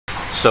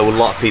So a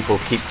lot of people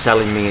keep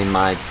telling me in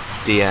my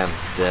DM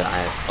that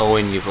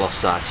Owen, you've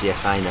lost size.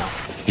 Yes, I know.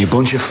 You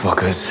bunch of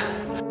fuckers.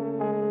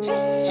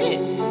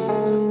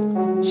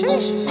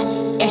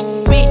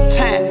 Big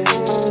time,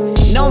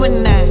 number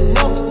 9.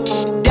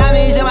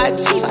 Diamonds in my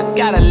teeth, I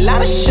got a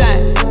lot of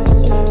shine.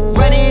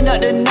 Running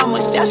up the number,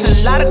 that's a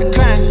lot of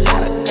crime.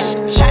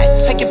 Try to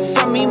take it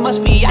from me,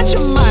 must be out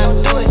your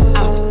mind. Do it,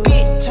 I'm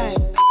big time.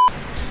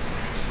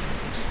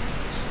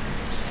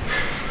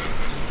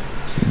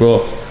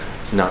 Bro,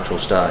 Natural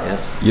start, yeah?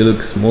 you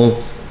look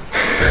small.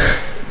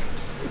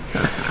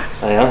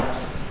 I am.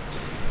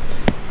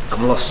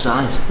 I've lost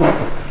size.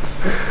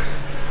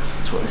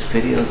 That's what this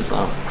video is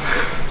about.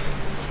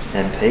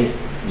 MP,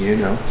 you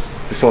know.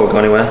 Before we go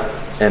anywhere,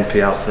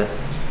 MP outfit.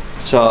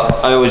 So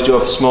I always do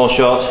up a small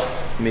short,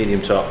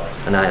 medium top,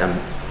 and I am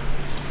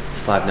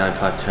 5'9",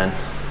 5'10".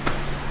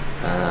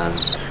 And I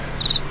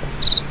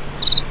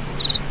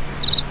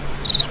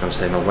was going to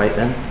say my weight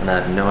then, and I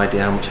have no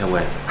idea how much I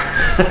weigh.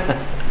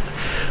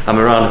 I'm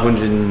around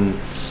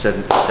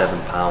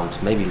 177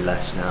 pounds, maybe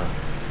less now,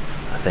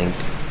 I think.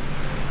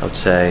 I would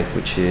say,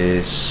 which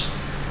is,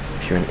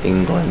 if you're in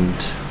England,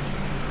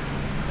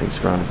 I think it's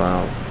around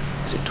about,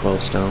 is it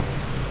 12 stone?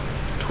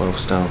 12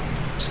 stone.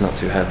 It's not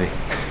too heavy.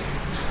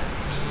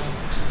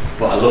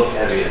 But I look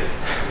heavier.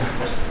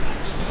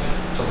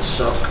 For the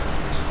sock.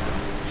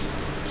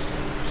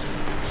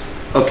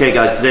 Okay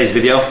guys, today's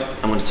video,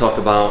 I'm going to talk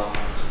about,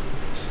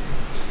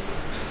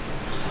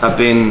 I've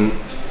been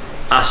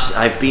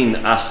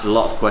asked a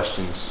lot of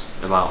questions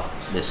about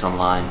this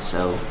online,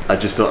 so I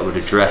just thought I would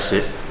address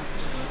it,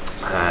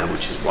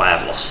 which is why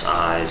I've lost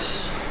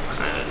size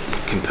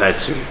compared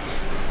to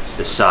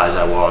the size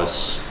I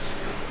was,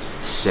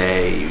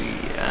 say,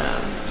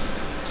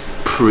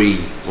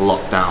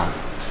 pre-lockdown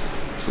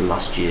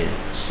last year.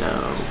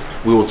 So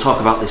we will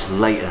talk about this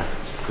later,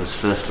 because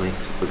firstly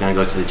we're going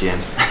to go to the gym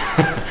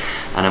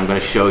and I'm going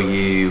to show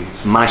you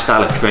my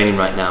style of training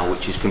right now,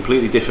 which is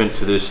completely different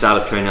to the style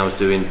of training I was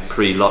doing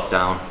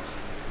pre-lockdown,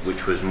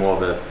 which was more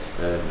of a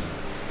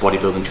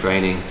bodybuilding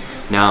training.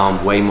 Now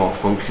I'm way more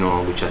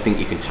functional, which I think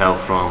you can tell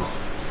from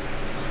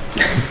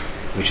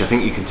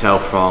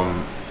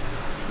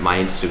my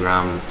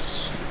Instagram.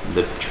 It's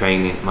the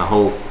training, my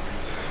whole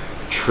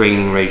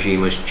training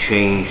regime has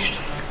changed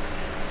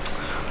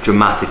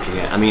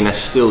dramatically. I mean, I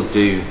still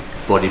do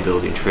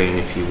bodybuilding training,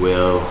 if you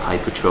will,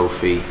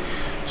 hypertrophy,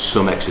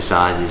 some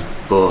exercises,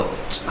 but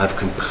I've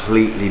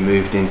completely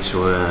moved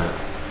into a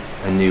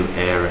new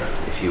era,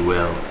 if you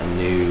will, a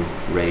new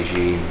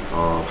regime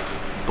of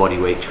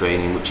bodyweight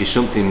training, which is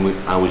something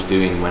I was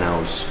doing when I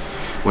was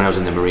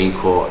in the Marine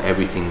Corps.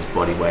 Everything's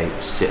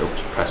bodyweight,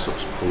 sit-ups,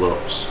 press-ups,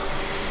 pull-ups.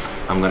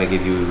 I'm going to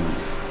give you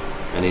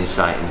an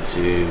insight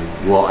into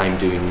what I'm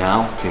doing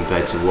now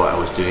compared to what I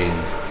was doing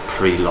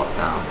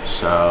pre-lockdown.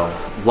 So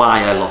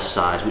why I lost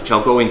size, which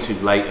I'll go into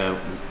later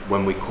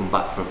when we come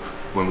back from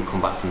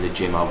the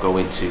gym. I'll go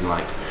into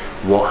like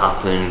what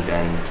happened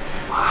and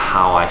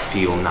how I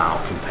feel now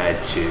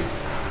compared to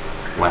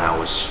when I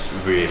was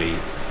really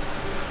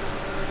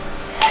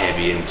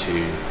heavy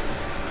into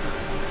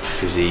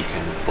physique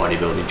and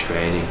bodybuilding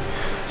training.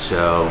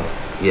 So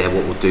yeah,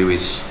 what we'll do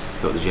is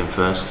go to the gym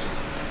first,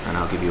 and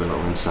I'll give you a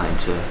little insight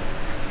into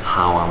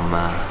how I'm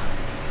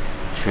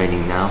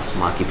training now.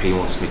 Mikey P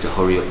wants me to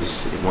hurry up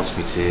this, it wants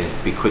me to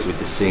be quick with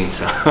the scene,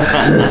 so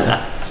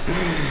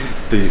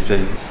do you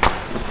think?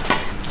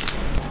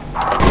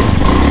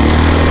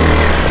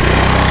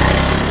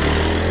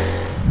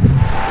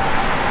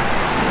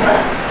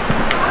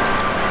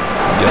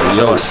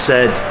 So I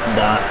said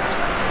that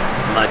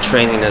my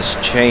training has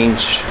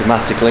changed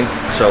dramatically,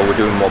 so we're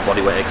doing more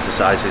bodyweight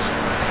exercises,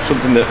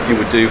 something that you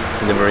would do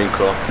in the Marine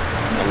Corps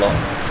a lot.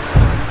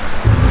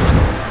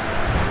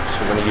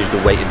 So we're going to use the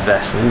weighted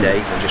vest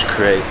today and just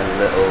create a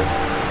little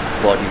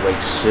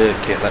bodyweight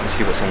circuit. Let me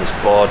see what's on this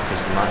board,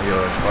 because there might be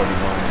already one on the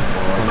board.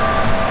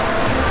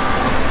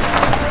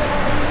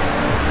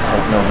 I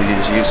hope nobody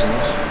is using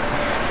this.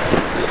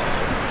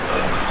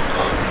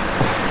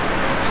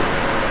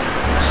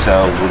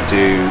 So we'll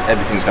do,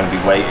 everything's going to be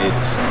weighted.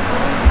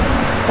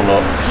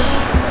 Pull-ups,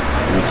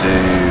 we'll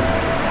do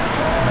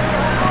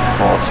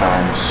 4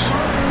 times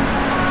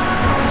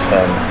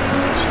 10,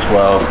 it's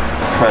 12.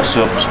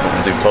 Press-ups, but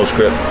we'll do close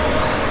grip 4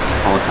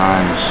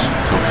 times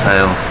till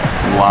fail.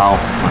 Wow,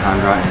 my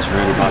handwriting is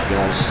really bad,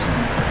 guys.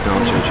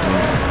 Don't judge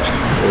me.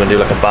 We're going to do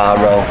like a bar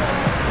row,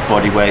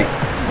 body weight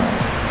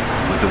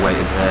with the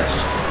weighted vest.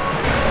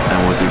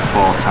 And we'll do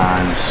 4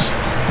 times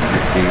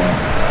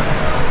 15.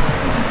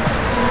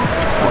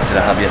 What did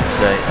I have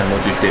yesterday? And we'll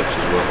do dips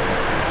as well. 4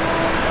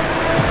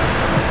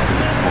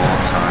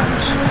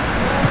 times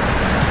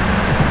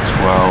 12.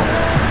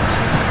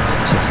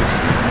 So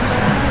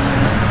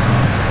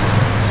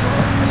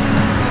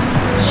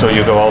 15. So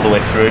you go all the way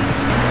through.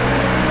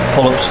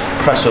 Pull-ups,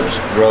 press-ups,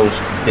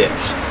 rows,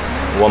 dips.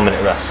 1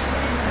 minute rest.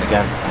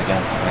 Again, and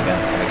again, and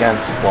again, and again.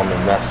 1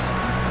 minute rest,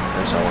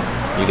 and so on.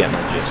 You get my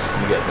gist.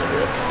 You get the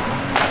drift.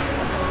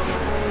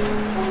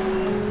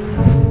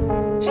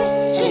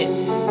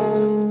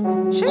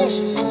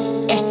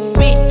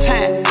 Big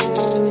time,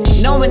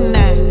 no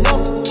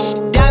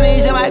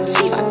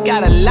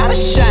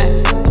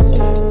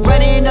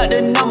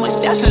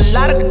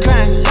lot of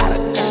crime.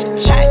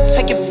 Try to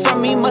take it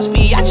from me, must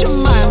be out your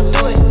mind.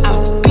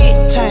 I'm big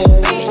time,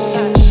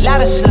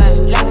 lot of slime.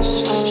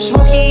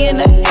 Smoky in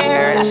the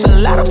air, that's a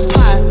lot of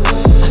pine.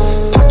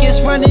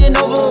 Pockets running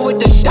over with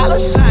the dollar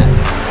sign.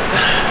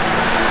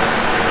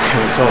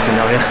 We're talking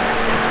now, yeah?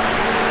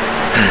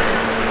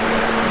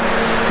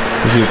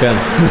 If you can.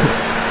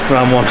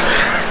 Round one.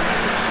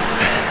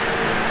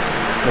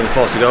 Another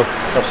 4 to go.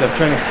 So obviously I'm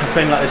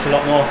training like this a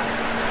lot more.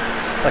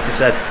 Like I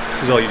said,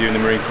 this is all you do in the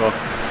Marine Corps.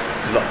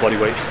 There's a lot of body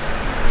weight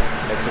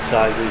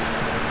exercises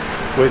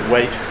with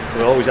weight.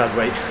 We always add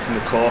weight in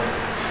the core,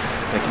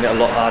 making it a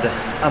lot harder.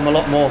 I'm a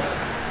lot more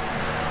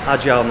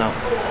agile now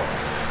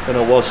than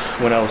I was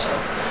when I was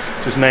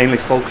just mainly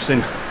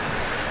focusing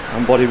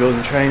on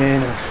bodybuilding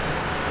training and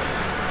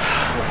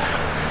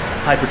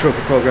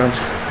hypertrophy programs.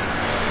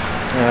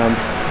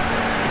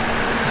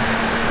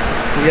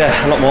 Yeah,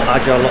 a lot more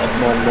agile, a lot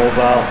more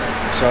mobile,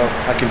 so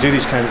I can do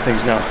these kind of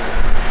things now,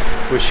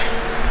 which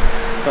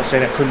I'm not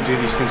saying I couldn't do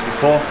these things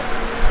before.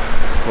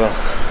 Well,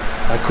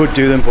 I could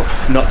do them, but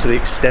not to the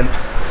extent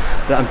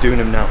that I'm doing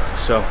them now.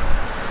 So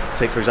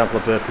take for example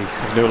a burpee.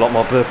 I can do a lot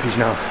more burpees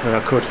now than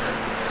I could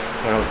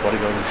when I was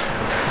bodybuilding.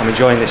 I'm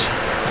enjoying this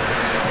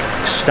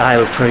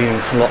style of training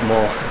a lot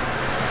more.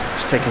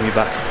 It's taking me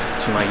back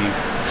to my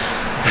youth.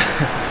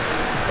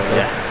 So,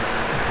 yeah,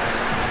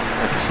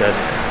 like I said,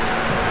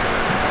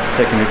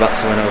 taking me back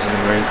to when I was in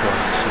the Marine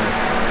Corps. So,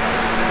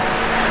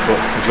 but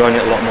enjoying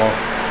it a lot more.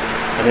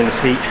 And in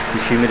this heat,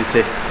 this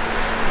humidity,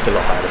 it's a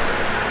lot harder.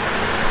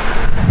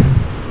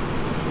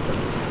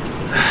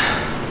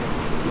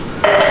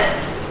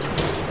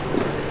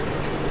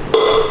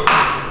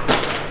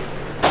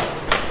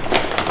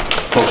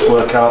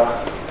 Post-workout,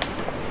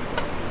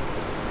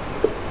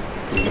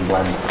 you can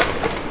blend.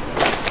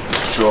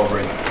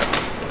 Strawberry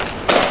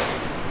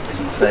is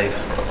my fave.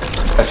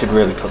 I should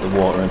really put the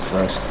water in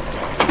first.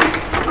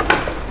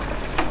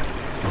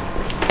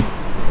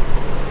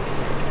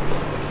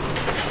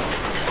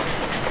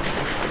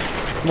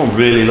 I'm on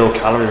really low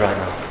calorie right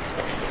now.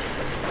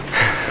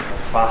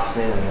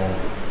 Fasting, and then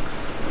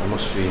I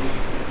must be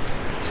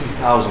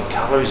 2,000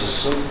 calories or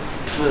something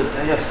per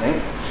day, I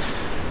think.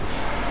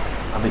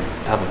 I've been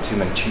having too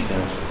many cheat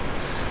meals.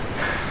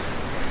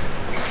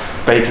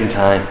 Baking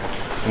time.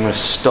 I'm going to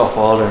stop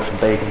ordering from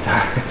baking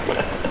time.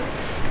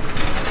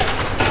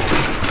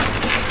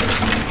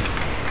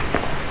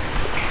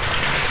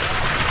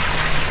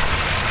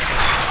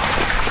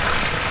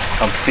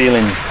 I'm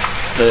feeling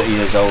 30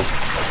 years old.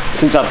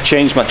 Since I've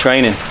changed my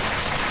training,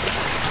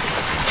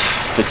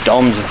 the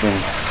DOMs have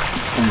been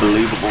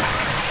unbelievable.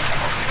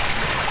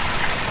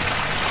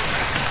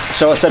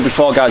 So I said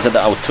before, guys, that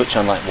I would touch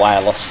on like why I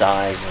lost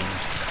size and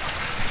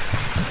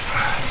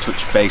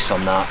touch base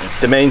on that.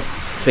 The main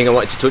thing I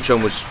wanted to touch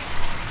on was,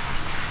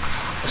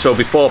 so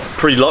before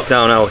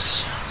pre-lockdown I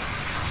was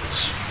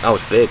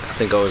big. I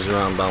think I was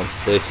around about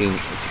 13.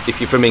 If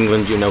you're from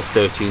England, you know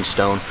 13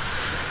 stone.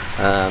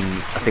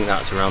 I think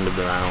that's around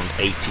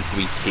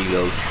 83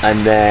 kilos.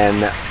 And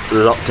then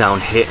lockdown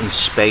hit in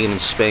Spain,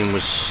 and Spain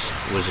was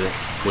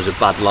a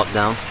bad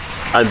lockdown.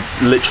 I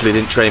literally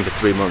didn't train for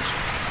 3 months,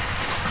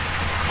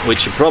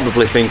 which you're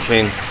probably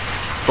thinking,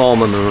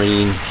 former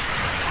Marine,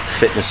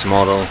 fitness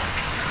model,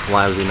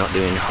 why was he not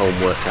doing home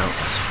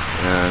workouts?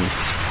 And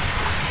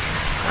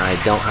I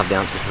don't have the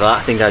answer to that.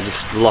 I think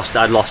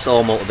I'd lost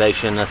all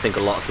motivation. I think a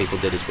lot of people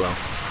did as well.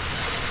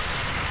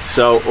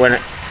 So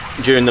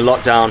during the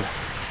lockdown,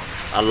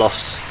 I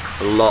lost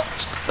a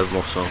lot of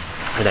muscle,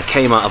 and I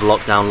came out of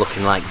lockdown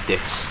looking like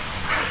this.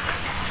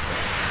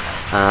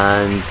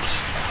 And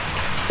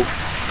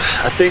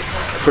I think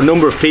for a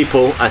number of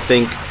people, I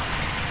think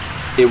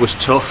it was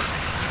tough.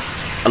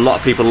 A lot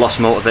of people lost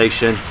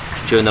motivation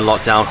during the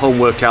lockdown. Home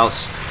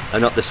workouts are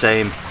not the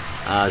same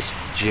as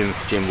gym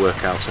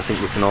workouts. I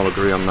think we can all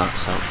agree on that.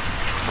 So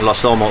I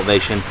lost all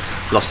motivation,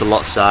 lost a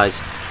lot of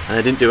size, and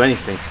I didn't do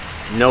anything.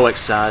 No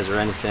exercise or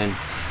anything.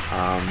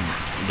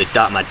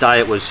 My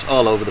diet was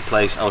all over the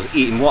place. I was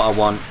eating what I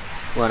want,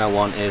 when I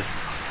wanted,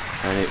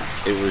 and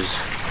it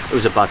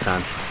was a bad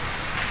time.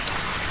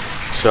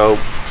 So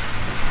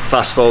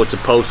fast forward to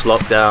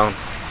post-lockdown,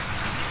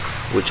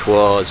 which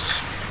was,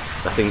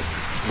 I think,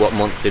 what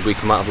month did we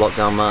come out of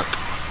lockdown, Mark?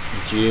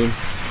 June?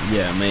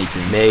 Yeah, May,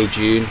 June. May,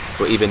 June.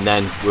 But even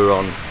then, we were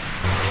on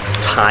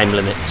time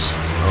limits,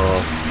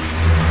 or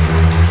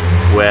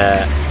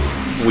where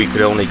we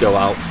could only go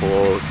out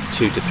for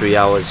 2 to 3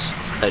 hours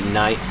at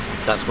night.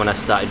 That's when I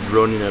started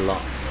running a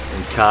lot,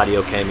 and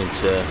cardio came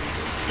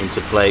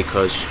into play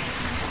because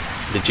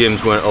the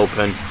gyms weren't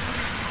open.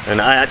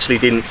 And I actually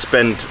didn't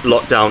spend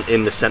lockdown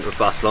in the centre of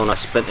Barcelona. I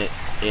spent it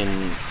in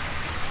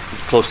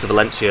close to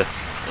Valencia.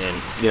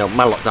 And you know,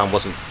 my lockdown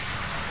wasn't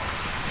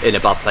in a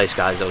bad place,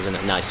 guys. I was in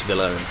a nice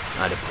villa and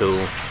I had a pool,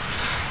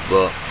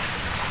 but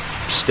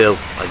still,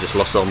 I just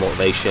lost all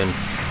motivation.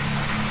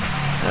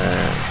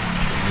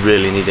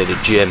 Really needed a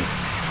gym.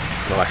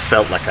 Well, I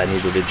felt like I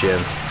needed a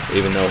gym,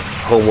 even though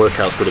home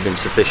workouts would have been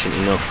sufficient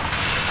enough.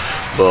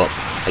 But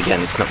again,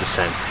 it's not the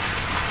same.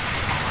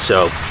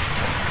 So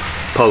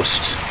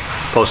post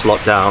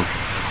lockdown,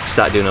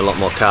 started doing a lot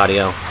more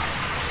cardio,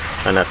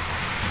 and I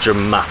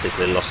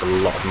dramatically lost a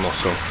lot of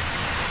muscle.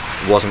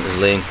 Wasn't as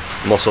lean,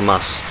 muscle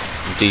mass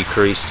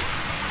decreased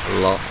a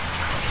lot.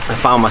 I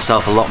found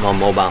myself a lot more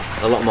mobile,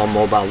 a lot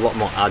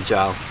more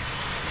agile.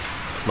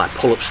 My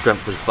pull-up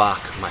strength was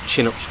back, my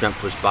chin-up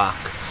strength was back,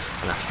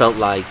 and I felt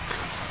like,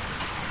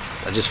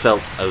 I just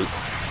felt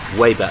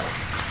way better,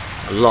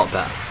 a lot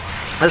better.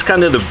 That's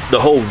kind of the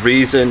whole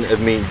reason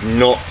of me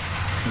not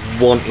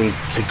wanting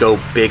to go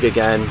big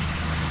again,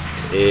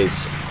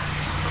 is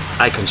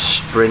I can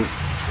sprint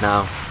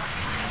now,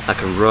 I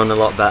can run a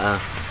lot better,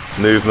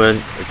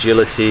 movement,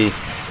 agility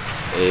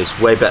is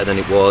way better than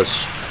it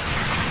was.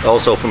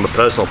 Also from a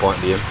personal point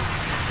of view,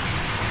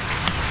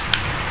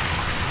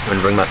 I'm going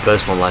to bring my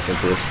personal life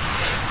into this,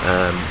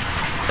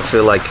 I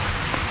feel like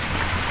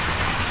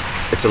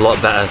it's a lot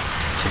better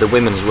for the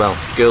women as well.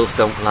 Girls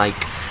don't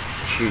like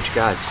huge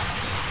guys,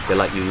 they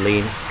like you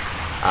lean,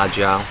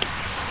 agile.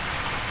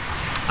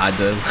 I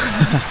do.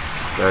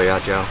 Very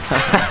agile.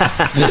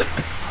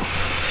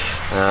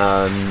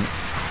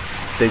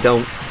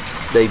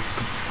 They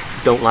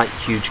don't like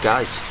huge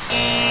guys,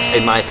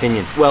 in my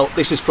opinion. Well,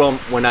 this is from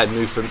when I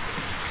moved from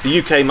the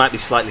UK. Might be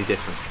slightly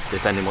different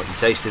depending what your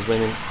taste is,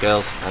 women,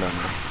 girls, I don't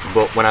know.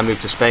 But when I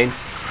moved to Spain,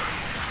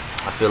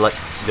 I feel like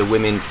the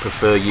women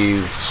prefer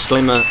you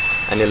slimmer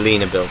and a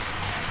leaner build,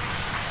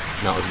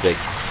 not as big.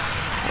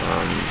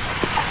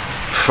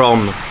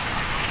 From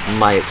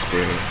my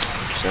experience,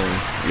 so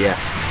yeah.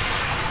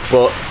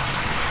 But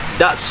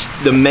that's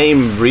the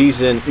main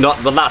reason.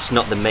 That's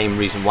not the main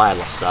reason why I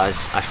lost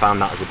size. I found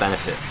that as a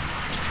benefit.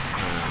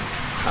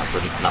 That's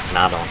an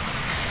add-on.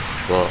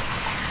 But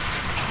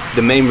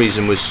the main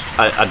reason was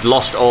I'd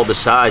lost all the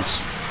size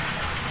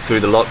through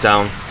the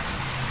lockdown,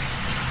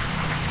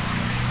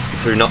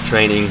 through not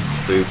training,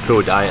 through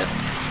poor diet,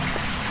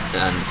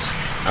 and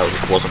I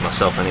just wasn't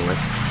myself anyway.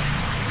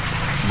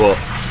 But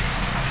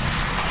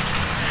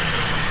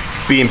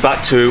being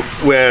back to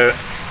where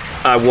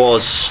I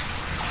was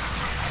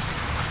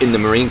in the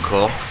Marine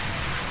Corps,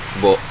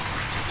 but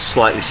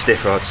slightly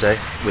stiffer, I'd say,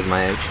 with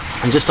my age,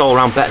 and just all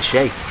around better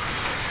shape.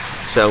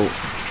 So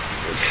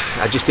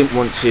I just didn't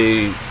want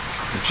to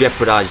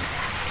jeopardize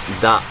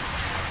that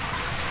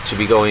to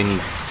be going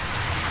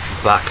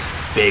back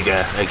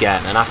bigger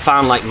again. And I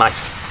found like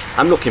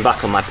I'm looking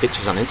back on my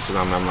pictures on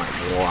Instagram and I'm like,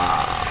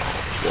 wow,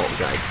 what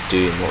was I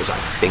doing, what was I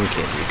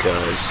thinking?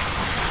 Because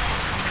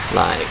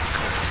like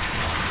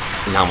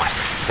now my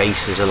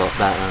face is a lot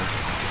better,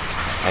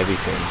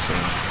 everything. So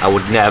I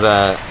would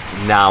never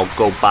now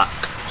go back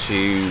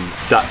to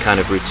that kind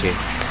of routine.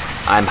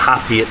 I'm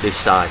happy at this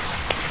size.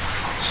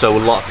 So a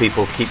lot of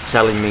people keep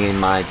telling me in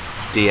my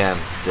DM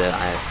that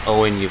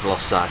Owen, you've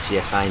lost size.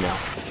 Yes, I know.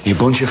 You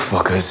bunch of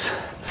fuckers.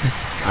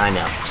 I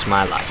know, it's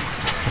my life.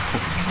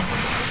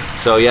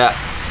 So yeah,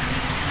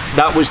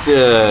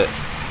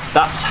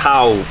 that's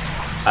how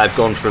I've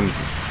gone from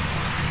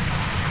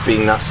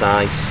being that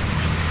size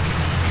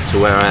to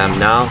where I am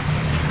now,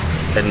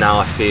 and now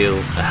I feel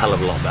a hell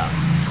of a lot better.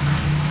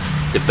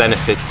 The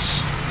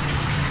benefits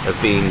of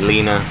being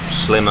leaner,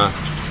 slimmer,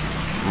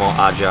 more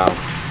agile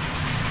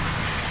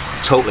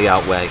totally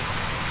outweigh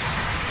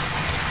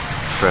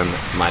from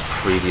my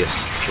previous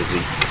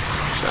physique.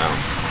 So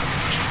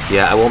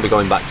yeah, I won't be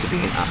going back to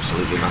being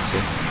absolutely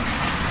massive.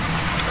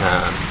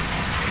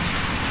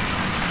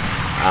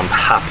 I'm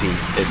happy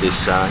at this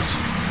size,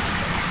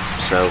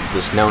 so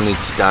there's no need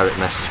to direct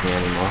message me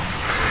anymore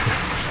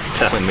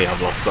telling me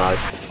I've lost size.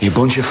 You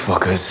bunch of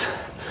fuckers,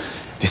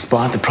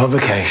 despite the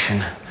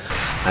provocation.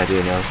 I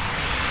do know.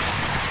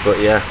 But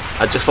yeah,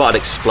 I just thought I'd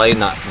explain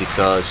that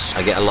because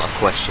I get a lot of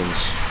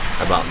questions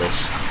about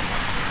this.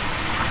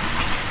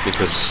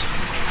 Because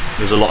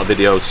there's a lot of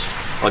videos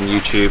on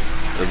YouTube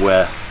of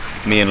where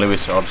me and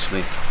Lewis are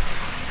obviously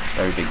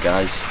very big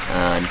guys,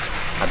 and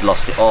I'd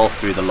lost it all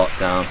through the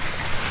lockdown.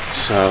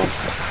 So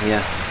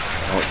yeah,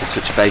 I want to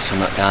touch base on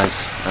that, guys,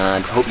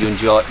 and hope you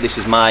enjoy. This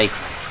is my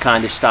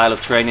kind of style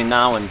of training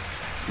now and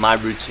my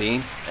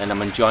routine, and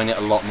I'm enjoying it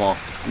a lot more.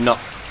 Not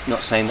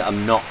saying that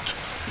I'm not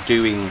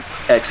doing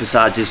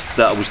exercises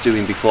that I was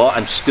doing before.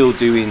 I'm still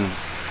doing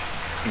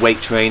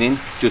weight training,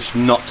 just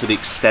not to the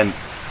extent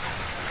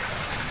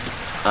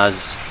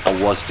as I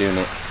was doing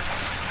it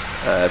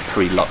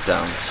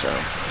pre-lockdown.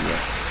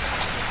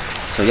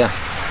 So yeah,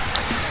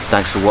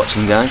 thanks for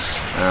watching, guys,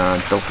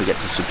 and don't forget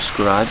to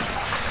subscribe,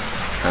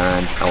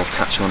 and I will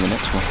catch you on the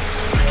next one.